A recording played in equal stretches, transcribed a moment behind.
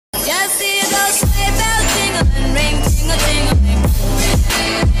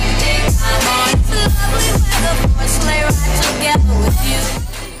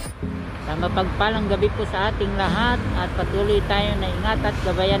Sa mapagpalang gabi po sa ating lahat at patuloy tayo na ingat at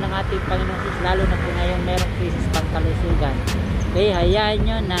gabayan ng ating Panginoon Jesus, lalo na po ngayon merong krisis pangkalusugan. Okay, hayaan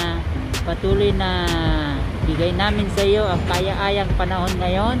nyo na patuloy na bigay namin sa iyo ang kaya-ayang panahon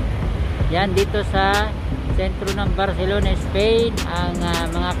ngayon. Yan, dito sa sentro ng Barcelona, Spain, ang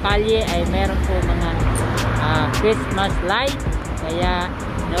mga kalye ay meron po mga Christmas light. Kaya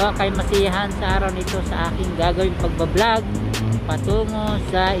nawa kayo masiyahan sa araw nito sa aking gagawing pagbablog patungo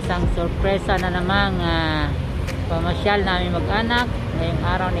sa isang sorpresa na namang pamasyal namin mag-anak ngayong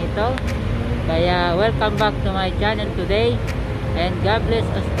araw nito. Kaya welcome back to my channel today, and God bless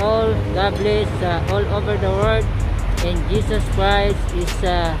us all. God bless all over the world, and Jesus Christ is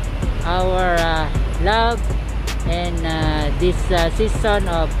our love and this season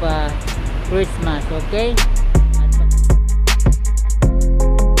of Christmas. Okay,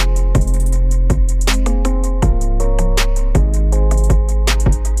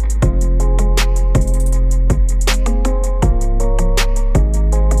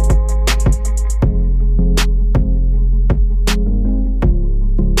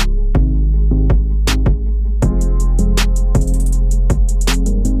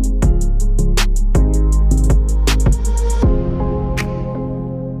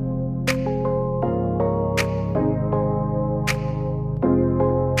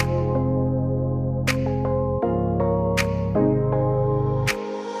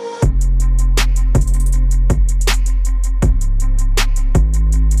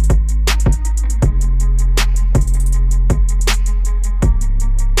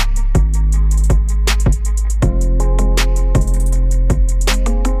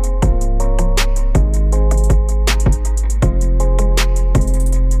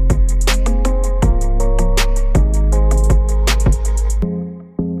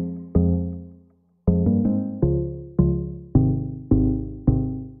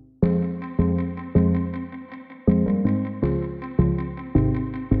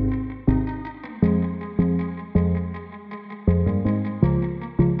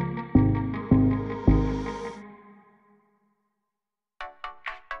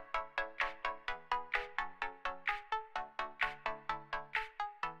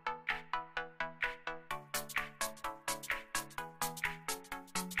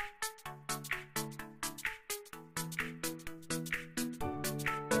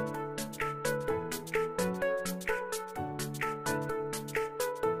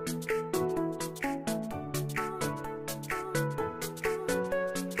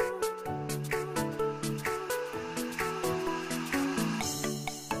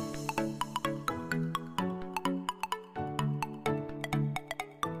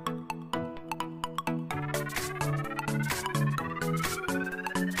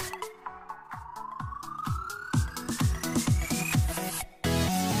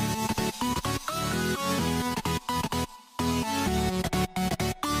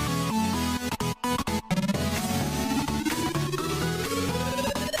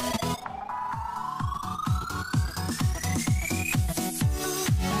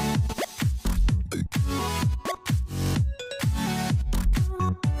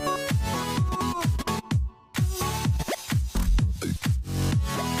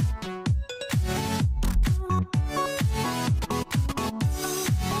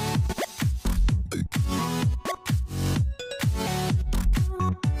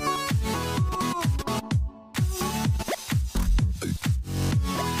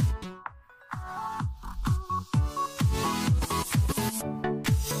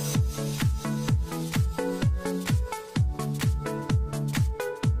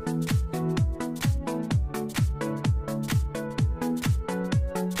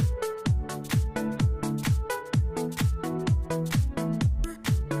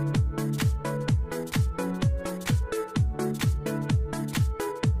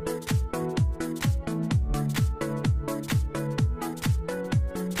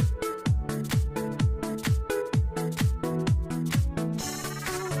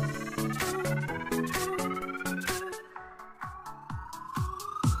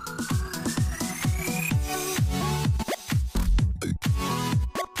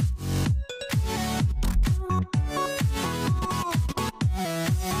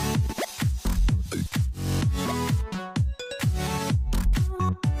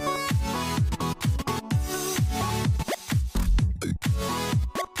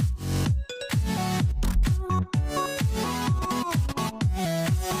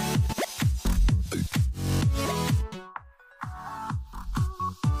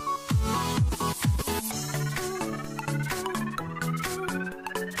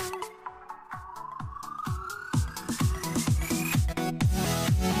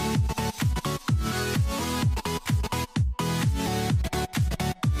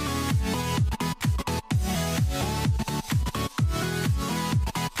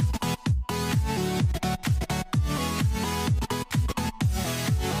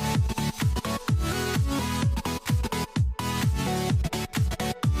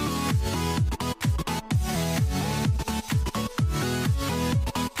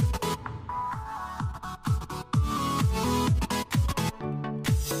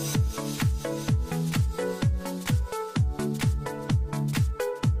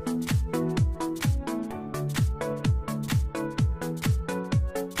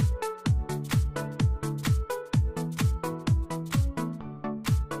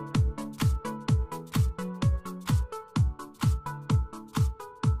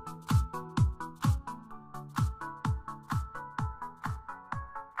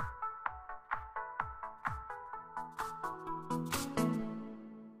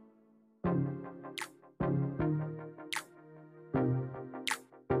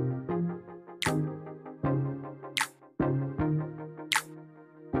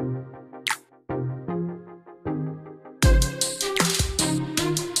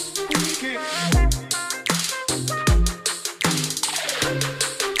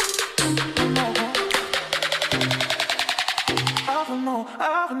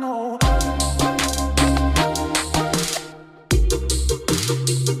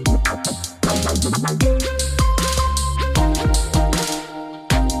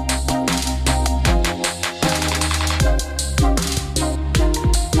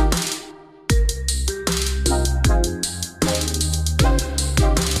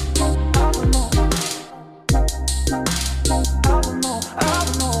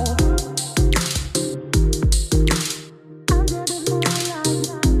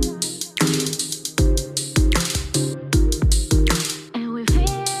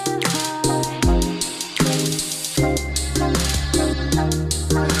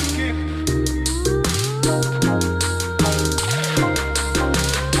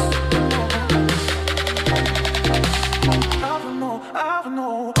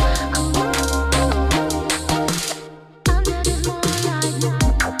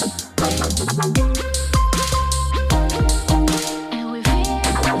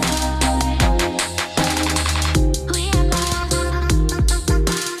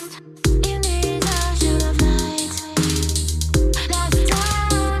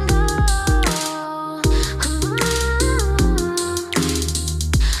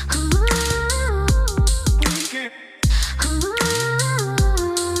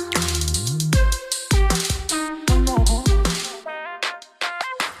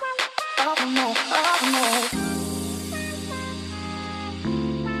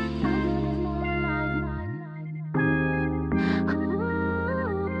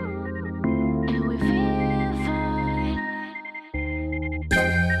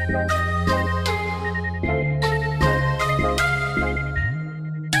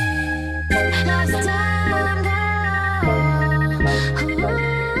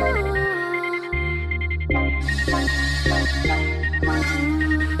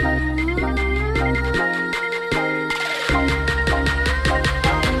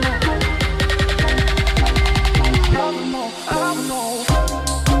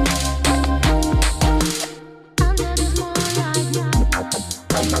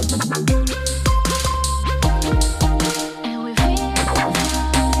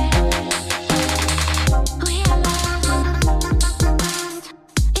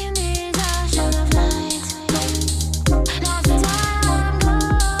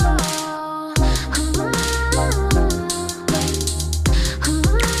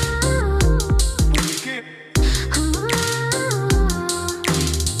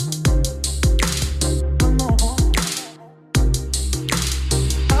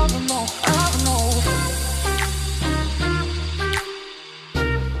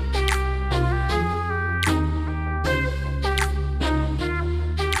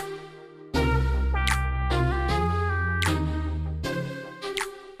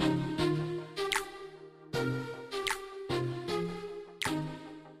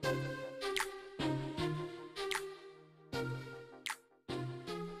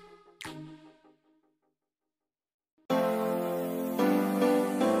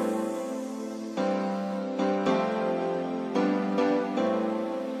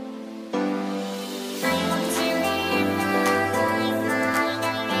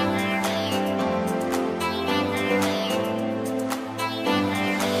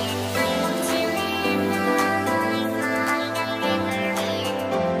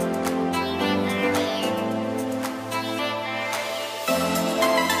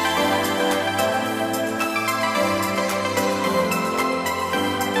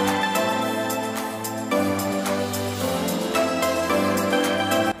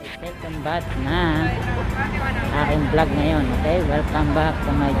 Bat na aking vlog ngayon. Okay, welcome back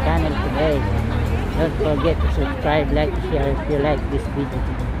to my channel today. Don't forget to subscribe, like, share if you like this video.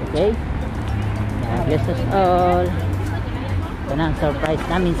 Okay, God bless us all. Ito na ang surprise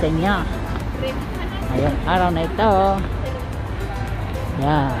namin sa inyo ngayong araw na ito.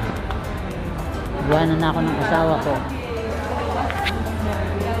 Yeah, buwanan na ako ng asawa ko.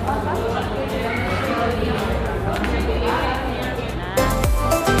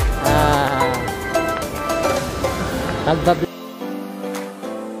 Pagbab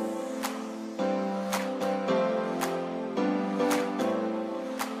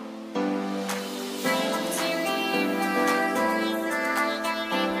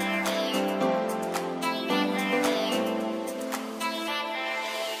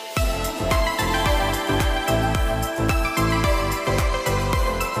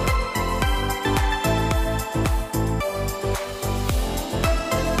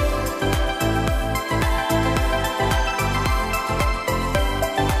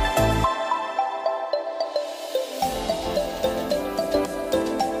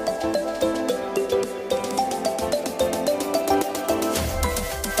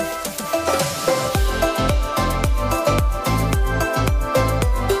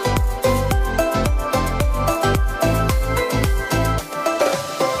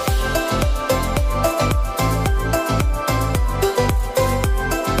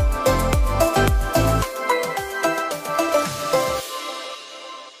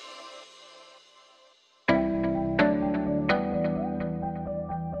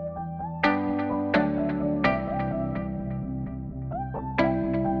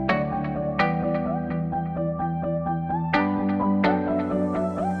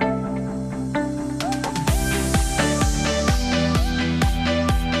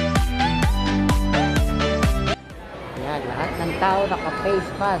tao naka-face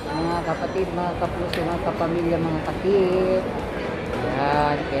mask, mga kapatid, mga kapuso, mga kapamilya, mga kapit.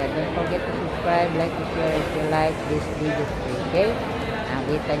 Yan, kaya don't forget to subscribe, like, share if you like this video. Okay,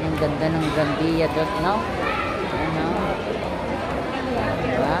 nakita nyo ang ganda ng Gambia dot now. Ano,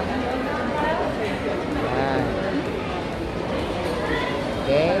 diba? Yan.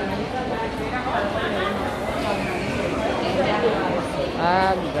 Okay,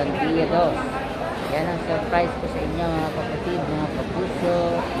 Gambia dot. Yan ang surprise ko sa inyo, mga kapatid, mga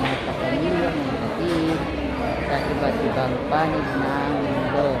kapuso, mga kapamilya, mga kapatid, sa iba't ibang panig ng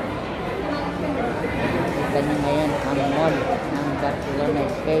mundo. Kita nyo ngayon ang mall ng Barcelona,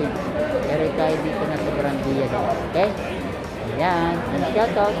 Spain. tayo dito na sa Gran. Okay? Ayan. And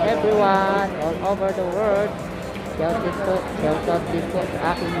shout out everyone all over the world. Shout out din po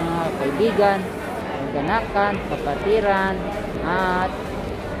sa aking mga kaibigan, maganakan, kapatiran, at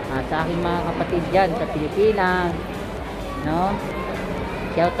sa aking mga kapatid dyan sa Pilipinas. No?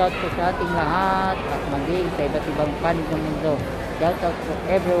 Shout out po sa ating lahat at maging sa iba't ibang panig ng mundo. Shout out for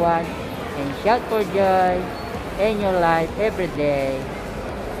everyone and shout for joy in your life every day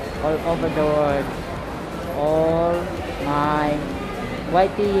all over the world. All my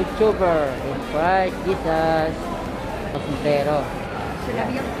YT YouTuber in Christ Jesus Pasentero.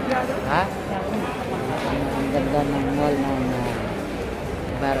 Ha? Ang ganda ng mall ng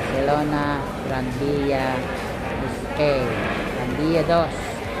Barcelona, Gran, Spain. Gran 2,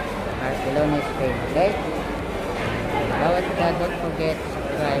 Barcelona, Spain. Okay? Don't forget to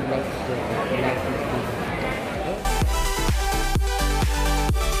subscribe, like, share, if you like this video.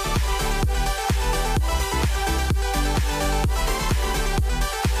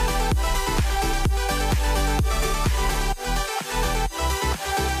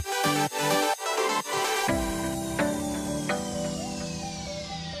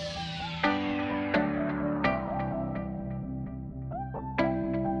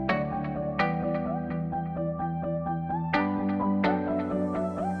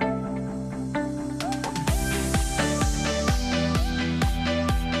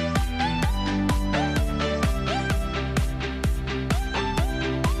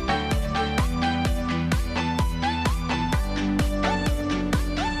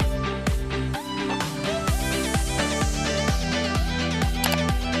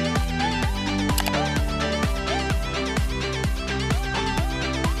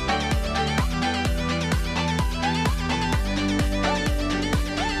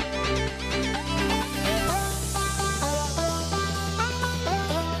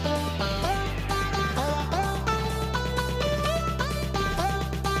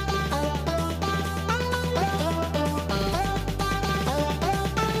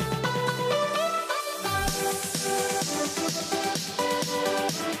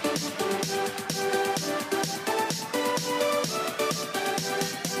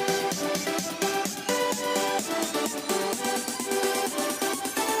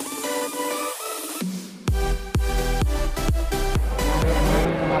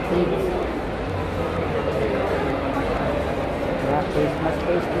 Christmas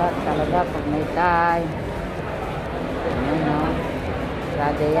face lot talaga pag may time. Ayan, no?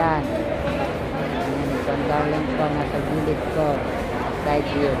 Sada yan. Ayan, isang darling ko nasa gilid ko. Side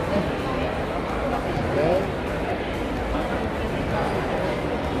view. Okay?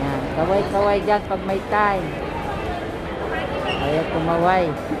 Ayan, kaway-kaway dyan pag may time. Ayaw kumaway.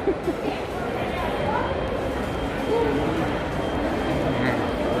 Ayan,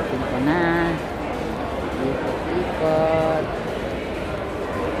 open ko na. Ikot-ikot.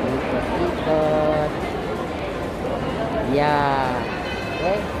 Ikot-ikot. Yeah.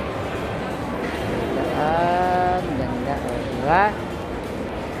 Okay. Ang ganda. O, diba?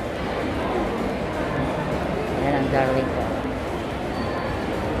 Yan ang darling ko.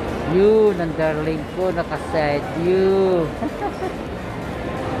 Yun ang darling ko. Naka-side view.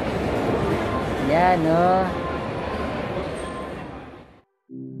 Yan, o.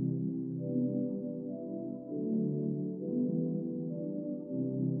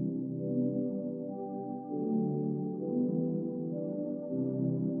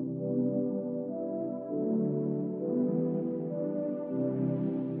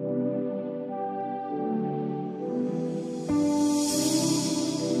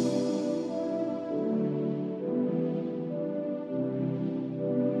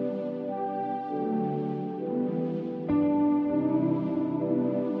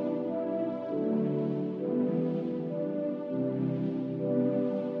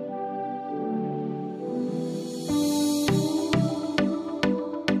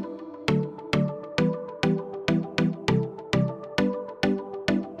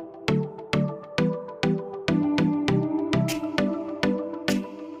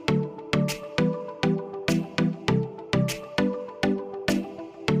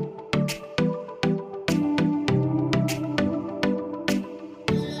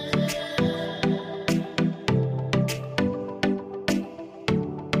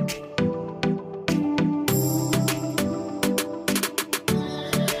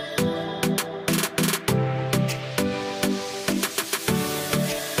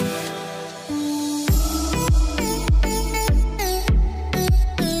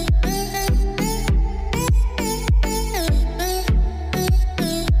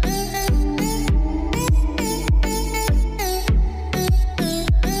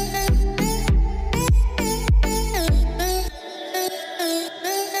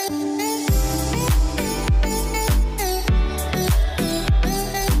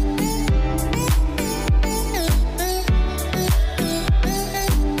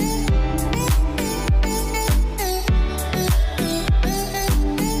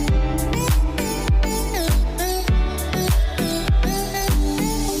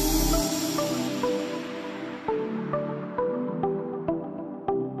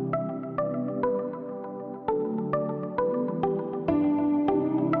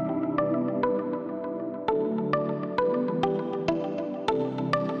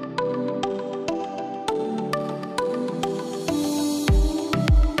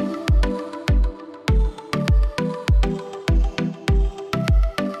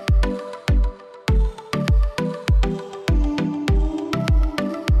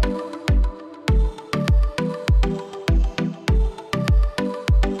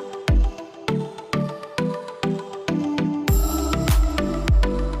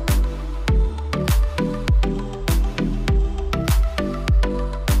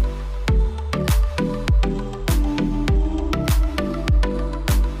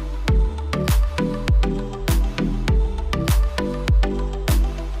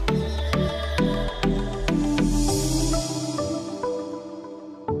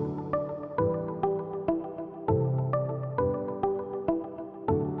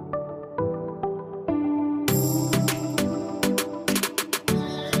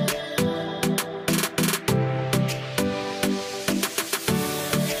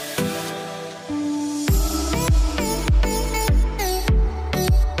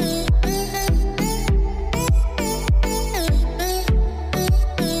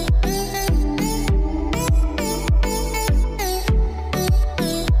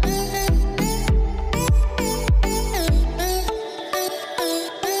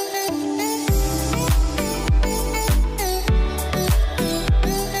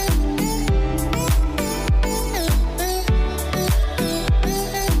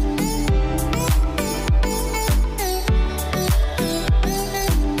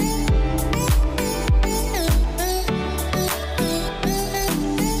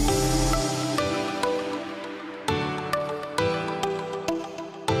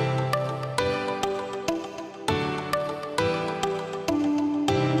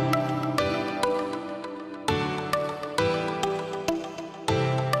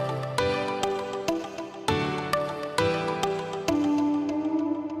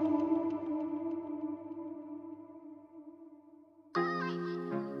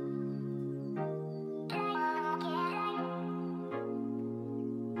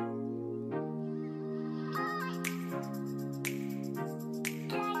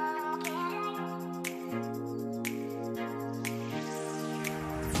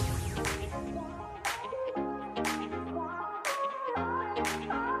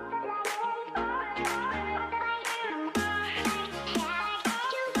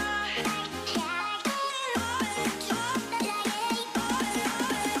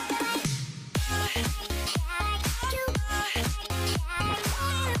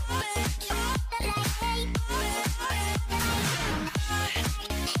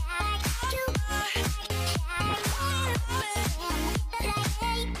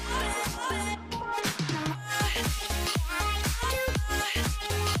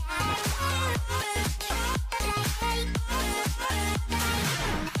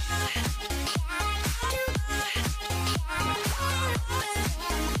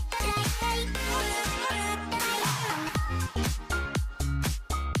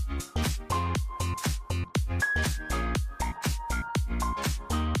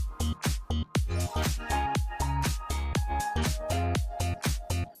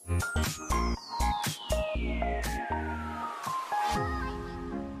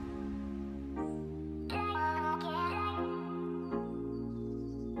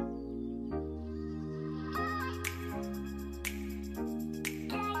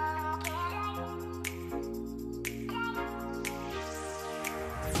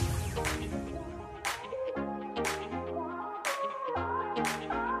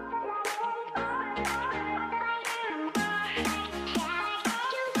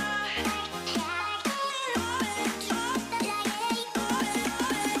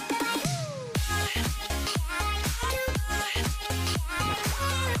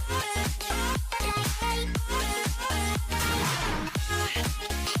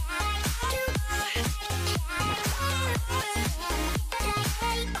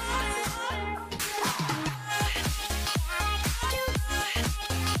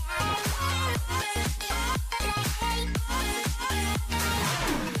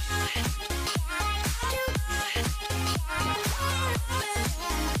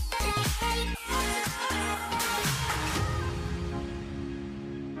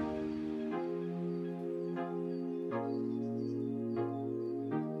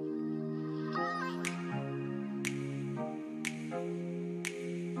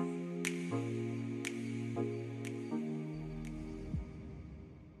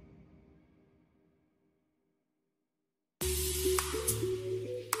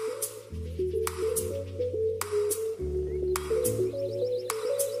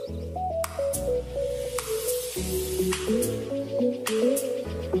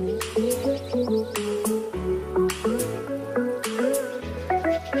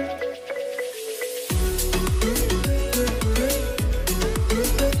 Okay.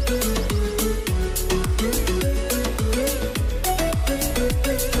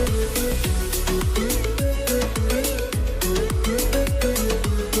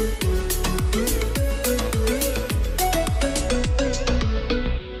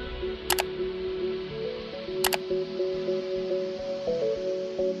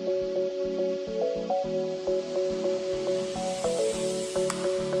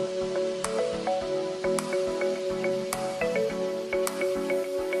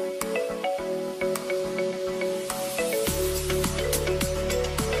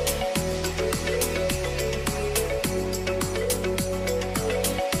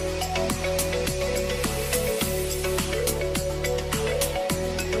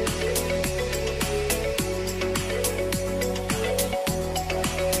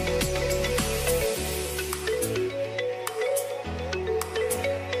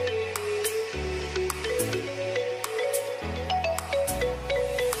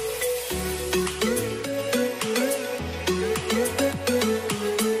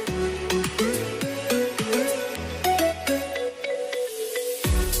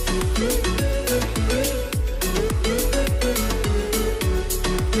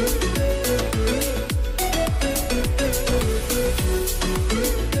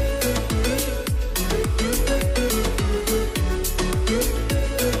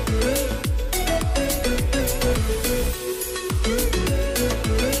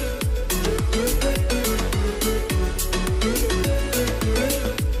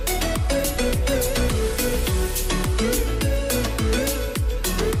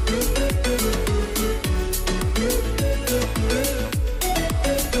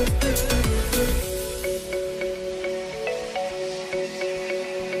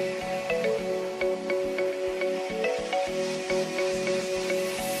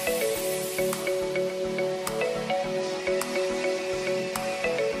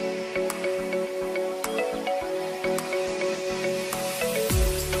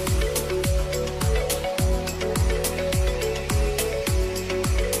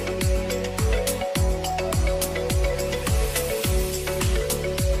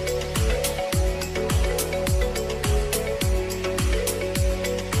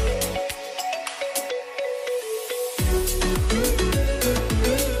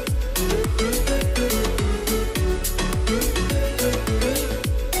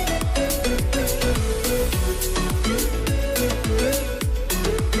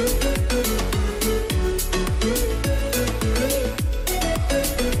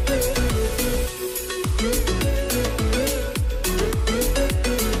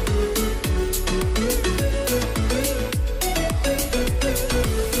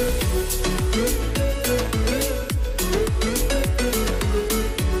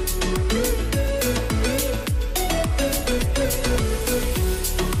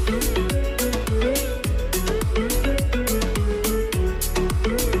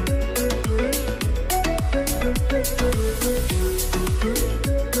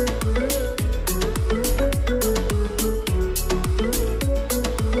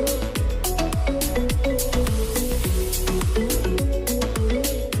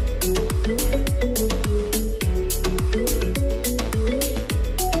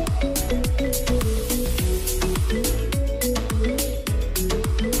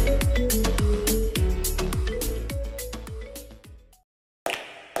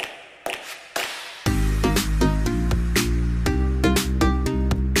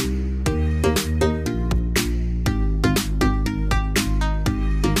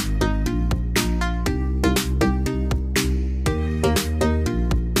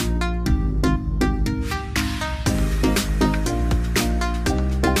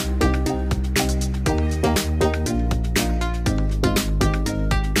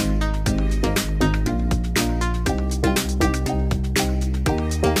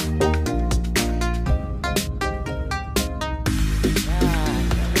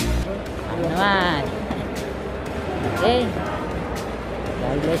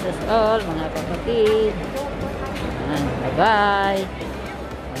 God bless us all, mga kapatid. Bye-bye.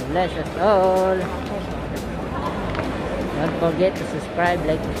 God bless us all. Don't forget to subscribe,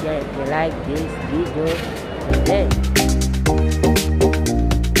 like, and share if you like this video today.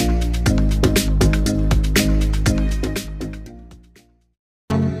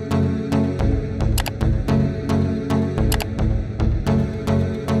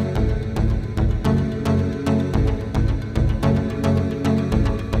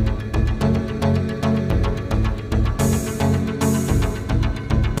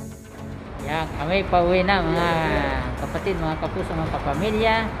 Kami pauwi na mga kapatid. kapatid, mga kapuso, mga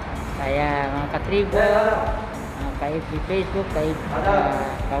kapamilya, kaya mga katribo, ka-FB Facebook,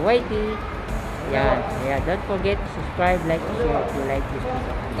 ka-YT. Yan. Kaya don't forget to subscribe, like, share if you like this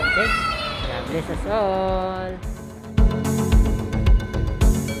video. Okay? God bless us all.